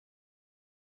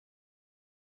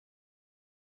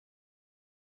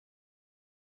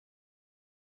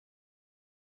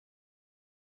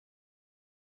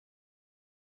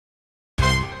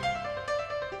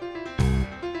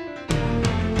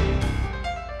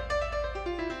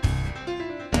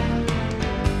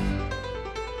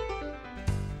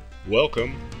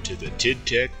Welcome to the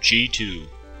TidTech G2.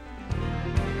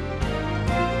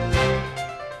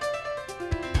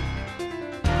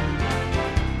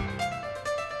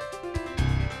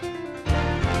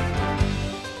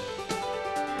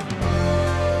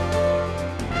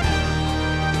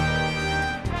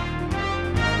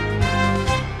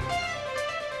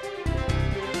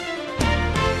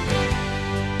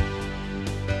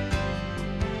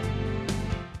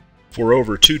 For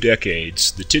over 2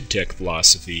 decades, the TidTech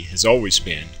philosophy has always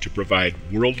been to provide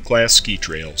world-class ski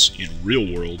trails in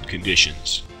real-world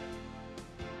conditions.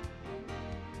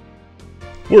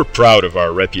 We're proud of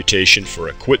our reputation for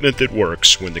equipment that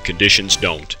works when the conditions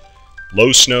don't.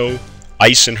 Low snow,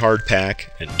 ice and hardpack,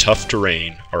 and tough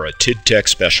terrain are a TidTech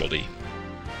specialty.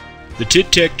 The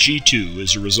TidTech G2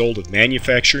 is a result of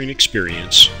manufacturing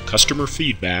experience, customer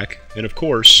feedback, and of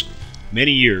course,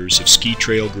 many years of ski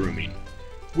trail grooming.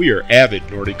 We are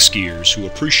avid Nordic skiers who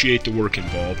appreciate the work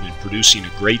involved in producing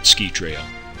a great ski trail.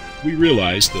 We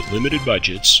realize that limited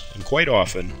budgets, and quite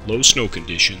often low snow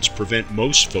conditions, prevent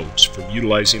most folks from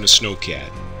utilizing a snowcat.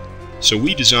 So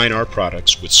we design our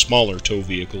products with smaller tow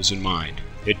vehicles in mind.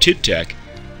 At TidTech,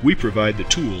 we provide the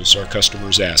tools our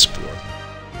customers ask for.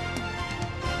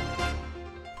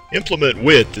 Implement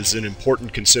width is an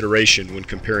important consideration when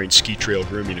comparing ski trail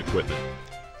grooming equipment.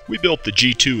 We built the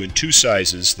G2 in 2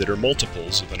 sizes that are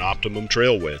multiples of an optimum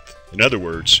trail width. In other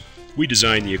words, we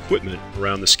designed the equipment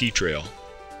around the ski trail.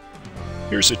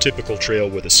 Here's a typical trail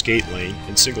with a skate lane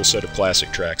and single set of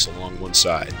classic tracks along one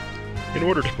side. In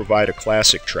order to provide a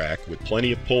classic track with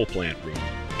plenty of pole plant room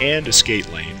and a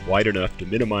skate lane wide enough to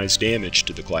minimize damage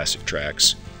to the classic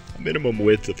tracks, a minimum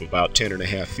width of about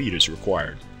 10.5 feet is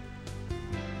required.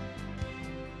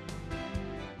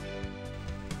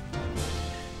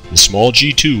 The small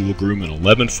G2 will groom an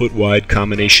 11-foot wide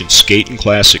combination skate and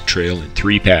classic trail in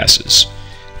 3 passes.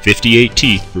 58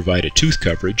 teeth provide a tooth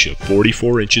coverage of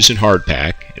 44 inches in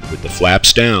hardpack, and with the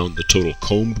flaps down, the total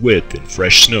combed width in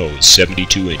fresh snow is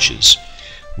 72 inches.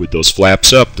 With those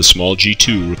flaps up, the small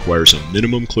G2 requires a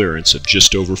minimum clearance of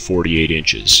just over 48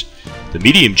 inches. The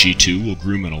medium G2 will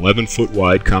groom an 11-foot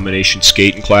wide combination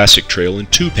skate and classic trail in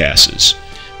 2 passes.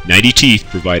 90 teeth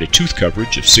provide a tooth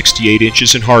coverage of 68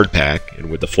 inches in hardpack, and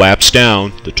with the flaps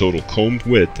down, the total combed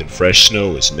width in fresh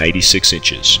snow is 96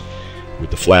 inches.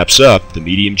 With the flaps up, the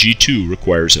medium G2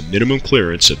 requires a minimum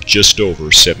clearance of just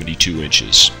over 72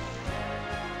 inches.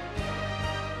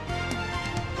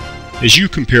 As you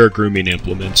compare grooming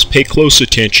implements, pay close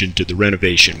attention to the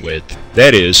renovation width,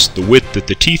 that is, the width that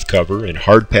the teeth cover in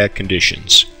hardpack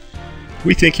conditions.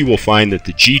 We think you will find that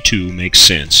the G2 makes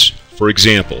sense. For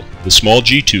example, the small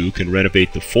G2 can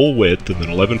renovate the full width of an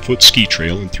 11-foot ski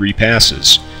trail in 3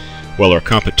 passes, while our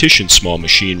competition's small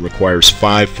machine requires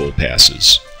 5 full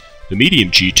passes. The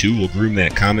medium G2 will groom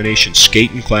that combination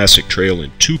skate and classic trail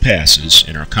in 2 passes,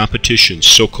 and our competition's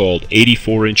so-called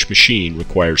 84-inch machine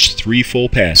requires 3 full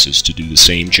passes to do the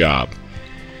same job.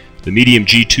 The medium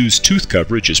G2's tooth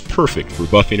coverage is perfect for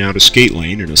buffing out a skate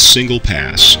lane in a single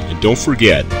pass, and don't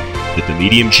forget that the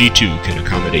medium G2 can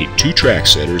accommodate 2 track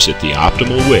setters at the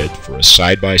optimal width for a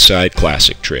side-by-side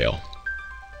classic trail.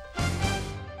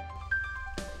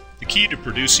 The key to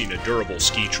producing a durable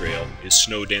ski trail is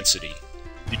snow density.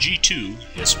 The G2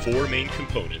 has 4 main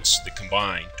components that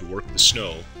combine to work the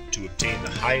snow to obtain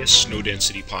the highest snow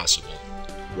density possible,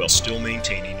 while still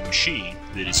maintaining a machine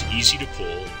that is easy to pull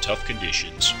in tough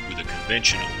conditions with a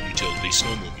conventional utility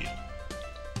snowmobile.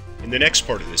 In the next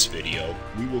part of this video,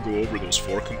 we will go over those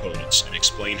 4 components and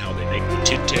explain how they make the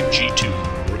TidTech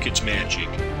G2 work its magic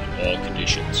in all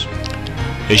conditions.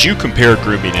 As you compare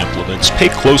grooming implements, pay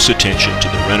close attention to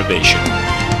the renovation.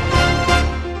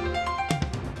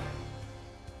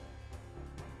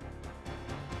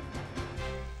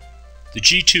 The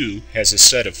G2 has a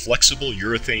set of flexible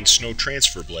urethane snow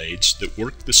transfer blades that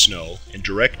work the snow and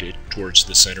direct it towards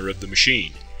the center of the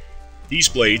machine. These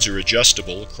blades are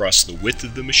adjustable across the width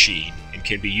of the machine and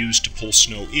can be used to pull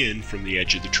snow in from the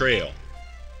edge of the trail.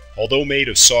 Although made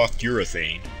of soft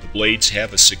urethane, the blades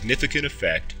have a significant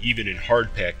effect even in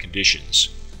hardpack conditions.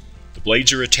 The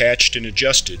blades are attached and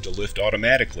adjusted to lift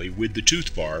automatically with the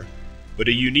tooth bar, but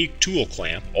a unique tool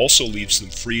clamp also leaves them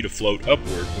free to float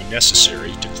upward when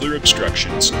necessary to clear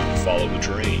obstructions and follow the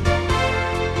terrain.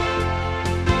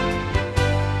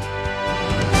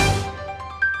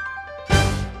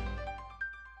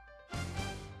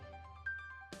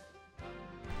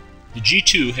 The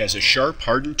G2 has a sharp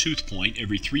hardened tooth point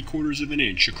every 3/4 of an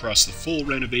inch across the full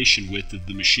renovation width of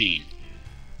the machine.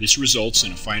 This results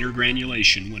in a finer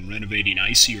granulation when renovating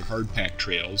icy or hardpack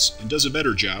trails and does a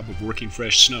better job of working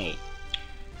fresh snow.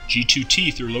 G2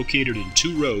 teeth are located in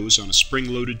 2 rows on a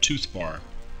spring-loaded tooth bar.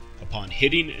 Upon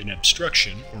hitting an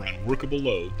obstruction or unworkable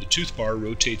load, the tooth bar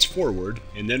rotates forward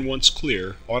and then, once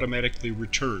clear, automatically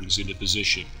returns into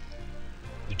position.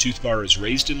 The tooth bar is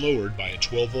raised and lowered by a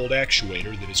 12-volt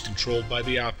actuator that is controlled by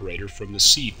the operator from the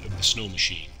seat of the snow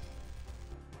machine.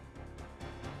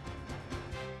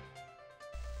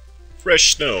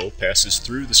 Fresh snow passes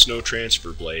through the snow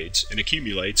transfer blades and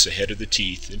accumulates ahead of the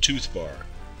teeth and tooth bar.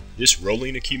 This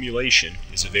rolling accumulation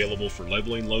is available for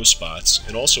leveling low spots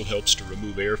and also helps to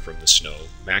remove air from the snow,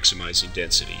 maximizing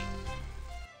density.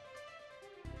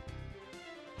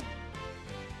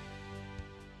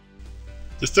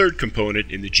 The third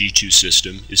component in the G2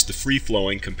 system is the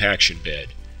free-flowing compaction bed.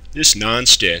 This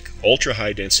non-stick,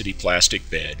 ultra-high density plastic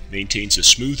bed maintains a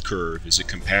smooth curve as it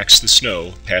compacts the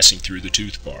snow passing through the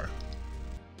tooth bar.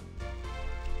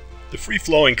 The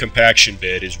free-flowing compaction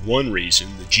bed is one reason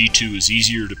the G2 is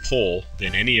easier to pull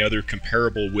than any other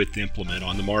comparable width implement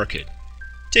on the market.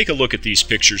 Take a look at these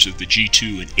pictures of the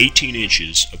G2 in 18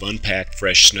 inches of unpacked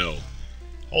fresh snow.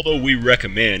 Although we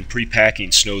recommend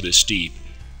pre-packing snow this deep,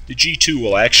 the G2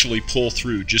 will actually pull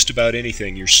through just about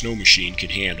anything your snow machine can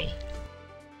handle.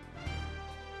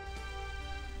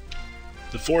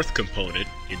 The fourth component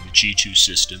in the G2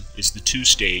 system is the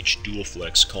two-stage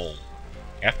dual-flex comb.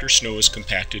 After snow is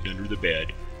compacted under the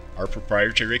bed, our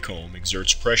proprietary comb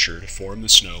exerts pressure to form the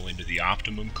snow into the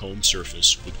optimum comb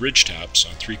surface with ridge tops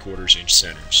on 3/4 inch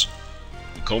centers.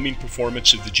 The combing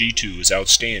performance of the G2 is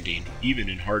outstanding even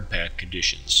in hard pack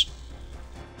conditions.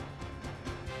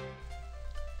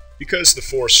 Because the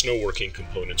four snowworking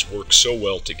components work so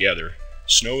well together,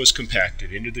 snow is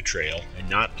compacted into the trail and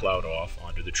not plowed off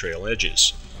onto the trail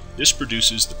edges. This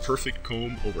produces the perfect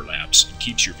comb overlaps and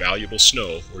keeps your valuable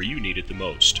snow where you need it the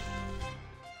most.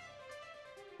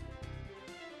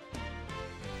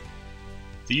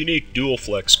 The unique dual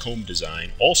flex comb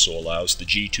design also allows the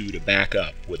G2 to back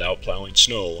up without plowing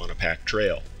snow on a packed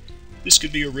trail. This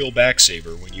could be a real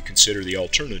backsaver when you consider the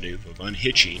alternative of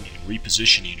unhitching and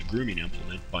repositioning a grooming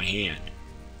implement by hand.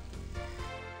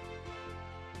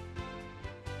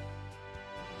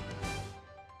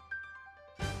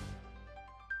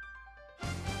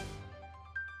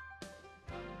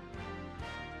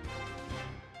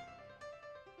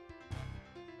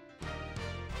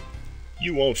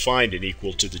 You won't find an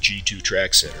equal to the G2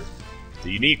 track setter.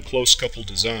 The unique close couple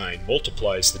design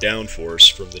multiplies the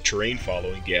downforce from the terrain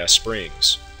following gas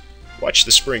springs. Watch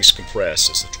the springs compress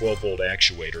as the 12-volt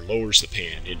actuator lowers the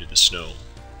pan into the snow.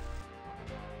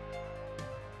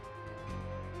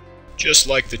 Just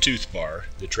like the tooth bar,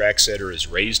 the track setter is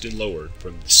raised and lowered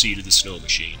from the seat of the snow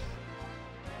machine.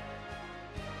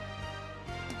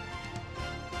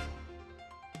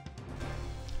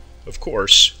 Of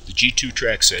course, the G2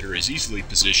 track setter is easily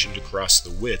positioned across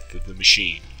the width of the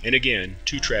machine, and again,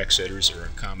 two track setters are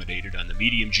accommodated on the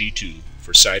medium G2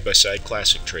 for side-by-side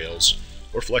classic trails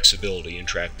or flexibility in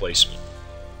track placement.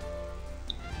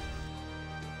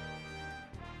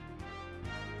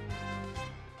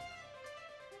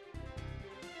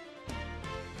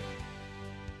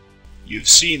 You've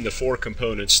seen the four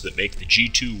components that make the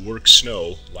G2 work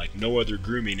snow like no other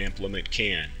grooming implement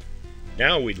can.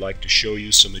 Now we'd like to show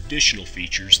you some additional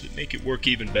features that make it work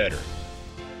even better.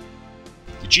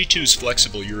 The G2's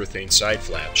flexible urethane side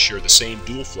flaps share the same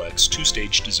dual flex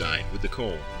two-stage design with the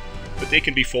comb, but they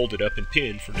can be folded up and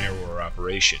pinned for narrower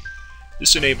operation.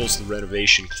 This enables the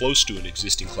renovation close to an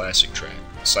existing classic track.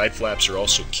 Side flaps are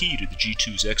also key to the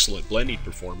G2's excellent blending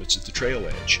performance at the trail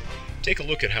edge. Take a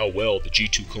look at how well the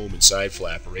G2 comb and side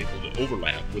flap are able to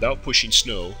overlap without pushing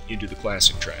snow into the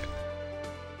classic track.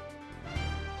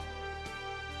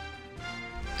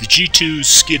 The G2's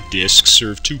skid discs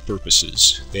serve two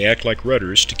purposes. They act like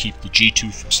rudders to keep the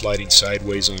G2 from sliding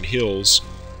sideways on hills,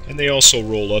 and they also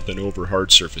roll up and over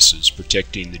hard surfaces,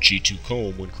 protecting the G2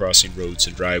 comb when crossing roads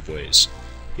and driveways.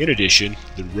 In addition,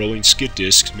 the rolling skid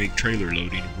discs make trailer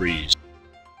loading a breeze.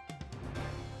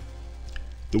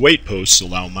 The weight posts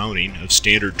allow mounting of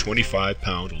standard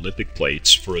 25-pound Olympic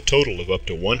plates for a total of up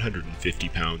to 150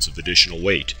 pounds of additional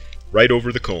weight, right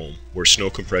over the comb, where snow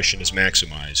compression is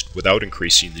maximized without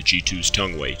increasing the G2's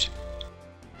tongue weight.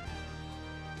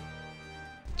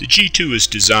 The G2 is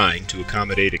designed to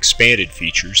accommodate expanded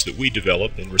features that we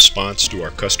develop in response to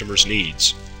our customers'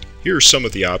 needs. Here are some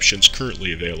of the options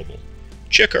currently available.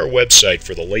 Check our website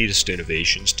for the latest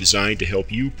innovations designed to help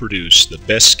you produce the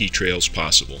best ski trails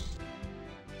possible.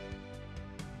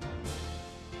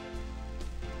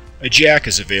 A jack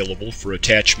is available for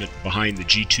attachment behind the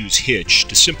G2's hitch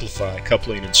to simplify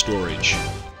coupling and storage.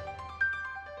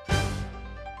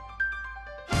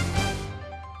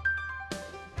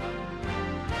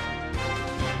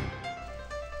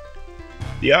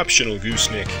 The optional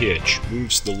gooseneck hitch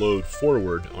moves the load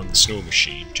forward on the snow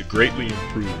machine to greatly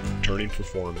improve turning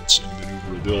performance and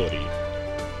maneuverability.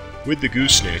 With the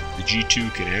gooseneck, the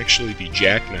G2 can actually be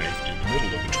jackknifed in the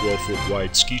middle of a 12-foot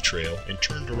wide ski trail and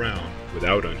turned around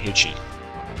without unhitching.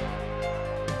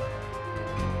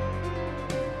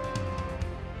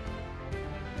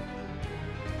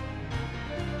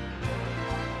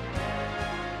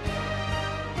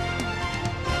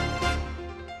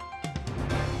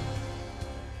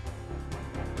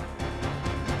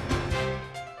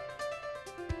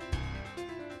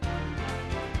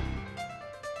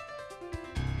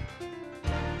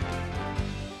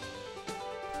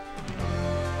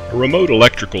 A remote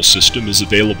electrical system is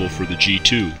available for the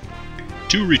G2.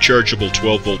 Two rechargeable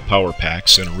 12-volt power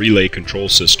packs and a relay control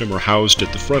system are housed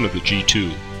at the front of the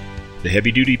G2. The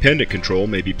heavy-duty pendant control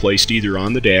may be placed either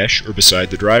on the dash or beside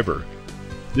the driver.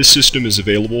 This system is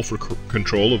available for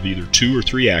control of either 2 or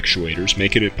 3 actuators,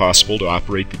 making it possible to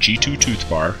operate the G2 tooth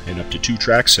bar and up to 2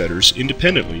 track setters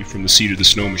independently from the seat of the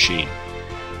snow machine.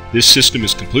 This system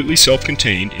is completely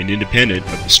self-contained and independent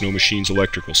of the snow machine's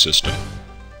electrical system.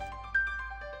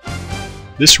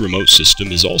 This remote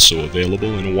system is also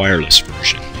available in a wireless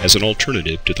version as an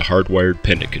alternative to the hardwired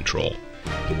pendant control.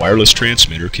 The wireless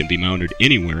transmitter can be mounted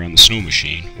anywhere on the snow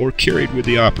machine or carried with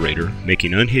the operator,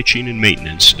 making unhitching and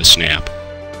maintenance a snap.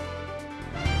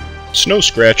 Snow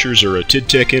scratchers are a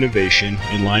TidTech innovation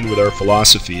in line with our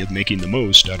philosophy of making the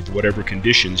most out of whatever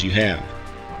conditions you have.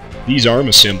 These arm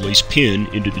assemblies pin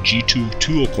into the G2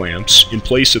 tool clamps in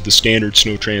place of the standard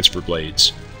snow transfer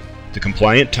blades. The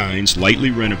compliant tines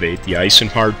lightly renovate the ice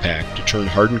and hardpack to turn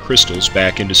hardened crystals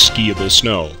back into skiable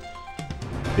snow.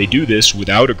 They do this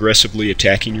without aggressively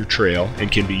attacking your trail and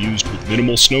can be used with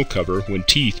minimal snow cover when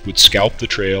teeth would scalp the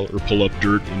trail or pull up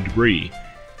dirt and debris.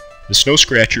 The snow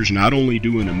scratchers not only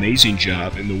do an amazing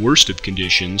job in the worst of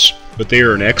conditions, but they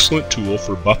are an excellent tool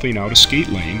for buffing out a skate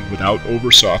lane without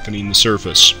over-softening the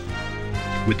surface.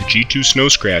 With the G2 snow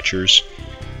scratchers,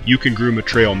 you can groom a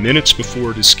trail minutes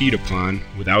before it is skied upon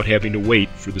without having to wait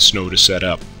for the snow to set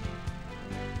up.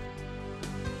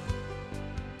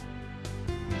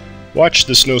 Watch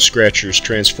the snow scratchers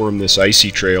transform this icy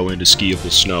trail into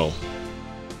skiable snow.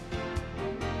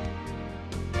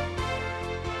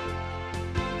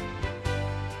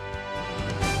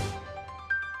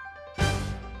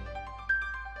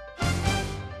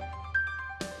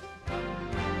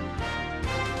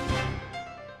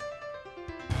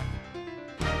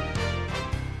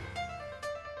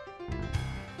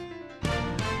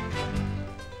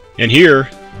 And here,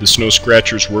 the snow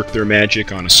scratchers work their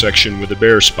magic on a section with a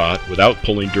bare spot without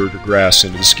pulling dirt or grass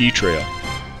into the ski trail.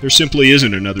 There simply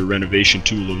isn't another renovation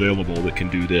tool available that can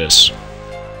do this.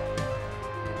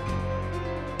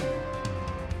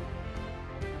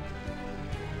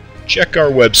 Check our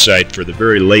website for the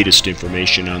very latest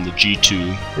information on the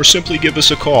G2 or simply give us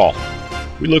a call.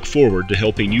 We look forward to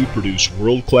helping you produce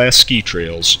world-class ski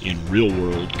trails in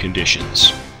real-world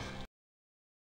conditions.